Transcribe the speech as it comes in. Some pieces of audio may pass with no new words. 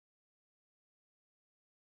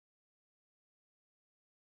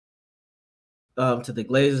to the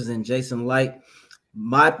Glazers and Jason Light.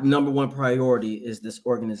 My number one priority is this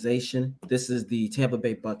organization. This is the Tampa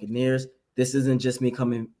Bay Buccaneers. This isn't just me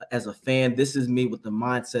coming as a fan. This is me with the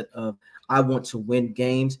mindset of I want to win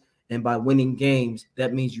games. And by winning games,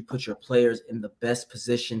 that means you put your players in the best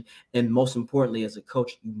position. And most importantly, as a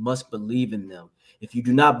coach, you must believe in them. If you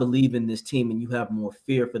do not believe in this team and you have more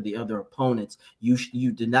fear for the other opponents,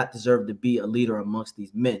 you do not deserve to be a leader amongst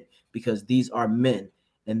these men, because these are men,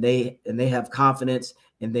 and they have confidence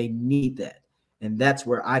and they need that. And that's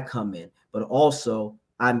where I come in. But also,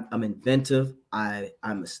 I'm inventive. I'm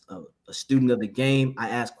a student of the game. I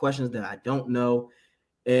ask questions that I don't know,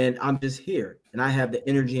 and I'm just here. And I have the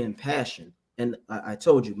energy and passion. And I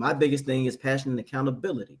told you, my biggest thing is passion and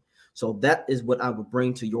accountability. So that is what I would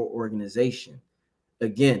bring to your organization.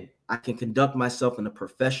 Again, I can conduct myself in a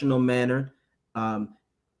professional manner. Um,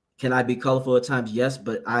 can I be colorful at times? Yes,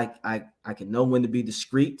 but I can know when to be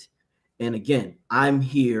discreet. And again, I'm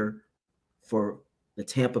here for the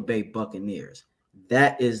Tampa Bay Buccaneers.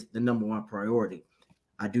 That is the number one priority.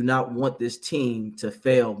 I do not want this team to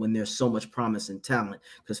fail when there's so much promise and talent.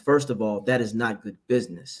 Because, first of all, that is not good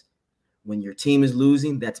business. When your team is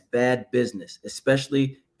losing, that's bad business,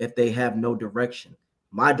 especially if they have no direction.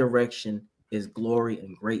 My direction is glory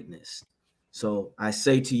and greatness. So I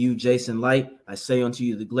say to you, Jason Light, I say unto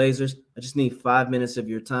you, the Glazers, I just need 5 minutes of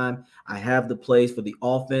your time. I have the plays for the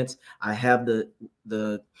offense. I have the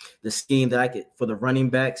the scheme that I could for the running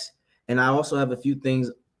backs, and I also have a few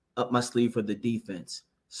things up my sleeve for the defense.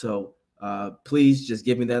 So please just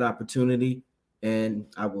give me that opportunity, and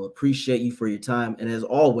I will appreciate you for your time. And as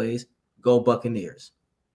always, go Buccaneers.